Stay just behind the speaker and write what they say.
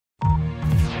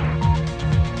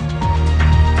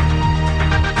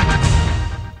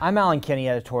I'm Alan Kenny,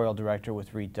 Editorial Director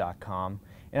with REIT.com,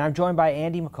 and I'm joined by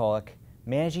Andy McCulloch,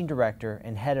 Managing Director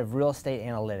and Head of Real Estate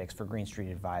Analytics for Green Street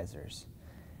Advisors.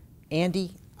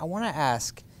 Andy, I want to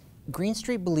ask, Green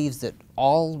Street believes that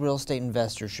all real estate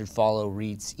investors should follow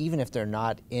REITs even if they're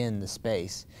not in the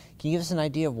space. Can you give us an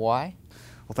idea of why?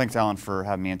 Well, thanks, Alan, for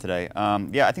having me in today.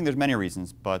 Yeah, I think there's many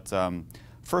reasons, but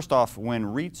first off, when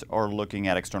REITs are looking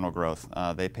at external growth,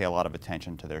 they pay a lot of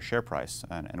attention to their share price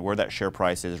and where that share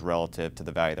price is relative to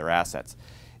the value of their assets.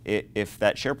 If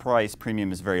that share price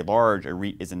premium is very large, a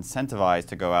REIT is incentivized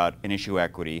to go out and issue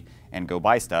equity and go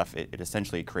buy stuff. It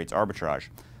essentially creates arbitrage.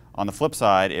 On the flip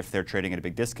side, if they're trading at a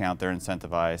big discount, they're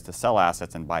incentivized to sell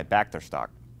assets and buy back their stock.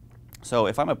 So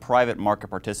if I'm a private market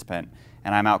participant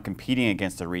and I'm out competing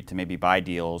against a REIT to maybe buy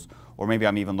deals, or maybe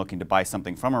I'm even looking to buy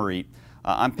something from a REIT,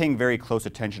 I'm paying very close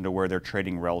attention to where they're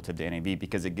trading relative to NAV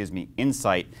because it gives me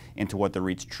insight into what the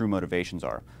REIT's true motivations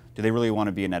are. Do they really want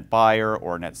to be a net buyer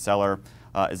or a net seller?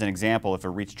 As an example, if a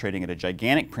REIT's trading at a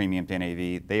gigantic premium to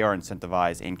NAV, they are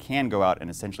incentivized and can go out and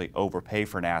essentially overpay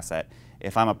for an asset.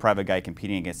 If I'm a private guy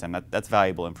competing against them, that's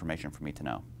valuable information for me to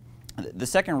know. The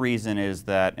second reason is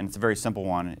that, and it's a very simple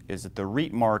one, is that the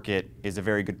REIT market is a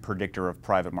very good predictor of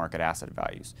private market asset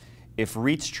values. If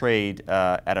REITs trade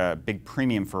at a big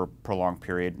premium for a prolonged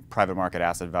period, private market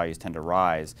asset values tend to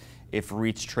rise. If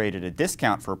REITs trade at a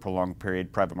discount for a prolonged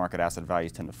period, private market asset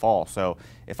values tend to fall. So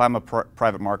if I'm a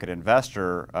private market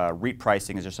investor, REIT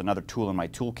pricing is just another tool in my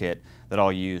toolkit that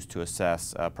I'll use to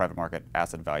assess private market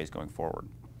asset values going forward.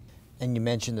 And you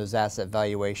mentioned those asset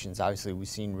valuations. Obviously, we've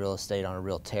seen real estate on a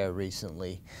real tear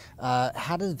recently.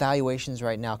 How do valuations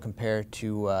right now compare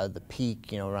to the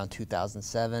peak, around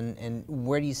 2007? And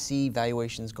where do you see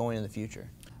valuations going in the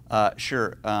future?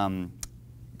 Sure.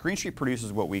 Green Street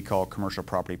produces what we call commercial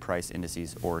property price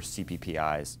indices, or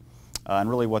CPPIs. And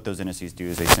really what those indices do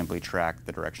is they simply track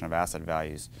the direction of asset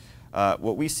values.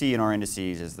 What we see in our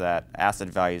indices is that asset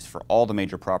values for all the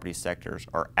major property sectors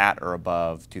are at or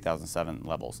above 2007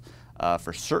 levels.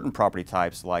 For certain property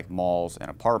types like malls and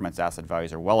apartments, asset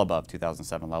values are well above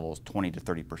 2007 levels, 20 to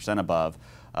 30% above.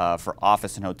 For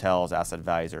office and hotels, asset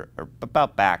values are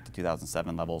about back to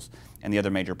 2007 levels, and the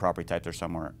other major property types are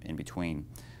somewhere in between.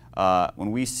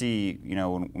 When we see,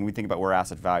 when we think about where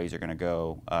asset values are going to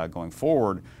go going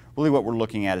forward, really what we're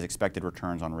looking at is expected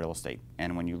returns on real estate.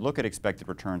 And when you look at expected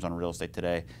returns on real estate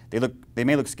today, they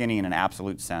may look skinny in an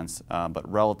absolute sense, but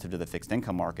relative to the fixed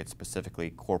income market, specifically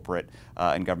corporate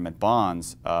and government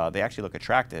bonds, they actually look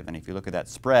attractive. And if you look at that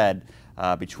spread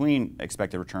between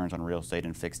expected returns on real estate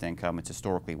and fixed income, it's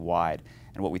historically wide.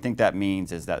 And what we think that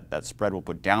means is that that spread will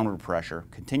put downward pressure,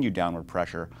 continued downward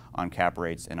pressure on cap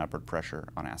rates and upward pressure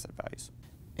on asset values.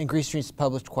 And Green Street's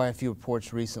published quite a few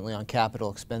reports recently on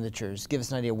capital expenditures. Give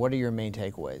us an idea, what are your main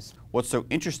takeaways? What's so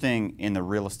interesting in the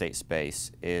real estate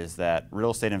space is that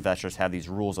real estate investors have these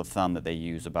rules of thumb that they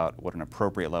use about what an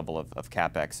appropriate level of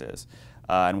CapEx is.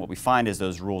 And what we find is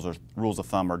those rules of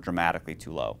thumb are dramatically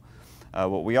too low.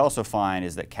 What we also find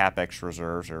is that CapEx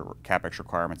reserves or CapEx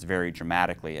requirements vary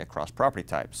dramatically across property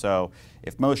types. So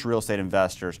if most real estate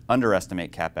investors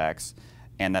underestimate CapEx,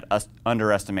 and that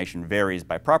underestimation varies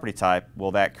by property type, well,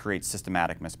 that creates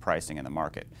systematic mispricing in the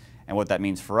market. And what that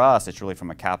means for us, it's really from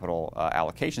a capital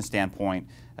allocation standpoint,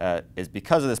 is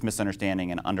because of this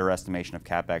misunderstanding and underestimation of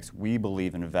CapEx, we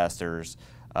believe investors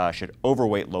should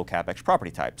overweight low CapEx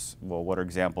property types. Well, what are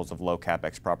examples of low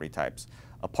CapEx property types?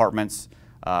 Apartments,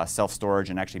 self-storage,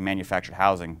 and actually manufactured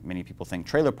housing. Many people think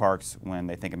trailer parks when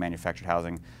they think of manufactured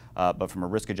housing, but from a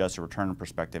risk-adjusted return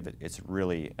perspective, it's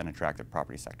really an attractive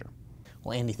property sector.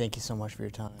 Well, Andy, thank you so much for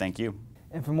your time. Thank you.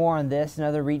 And for more on this and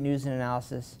other REIT news and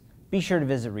analysis, be sure to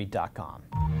visit REIT.com.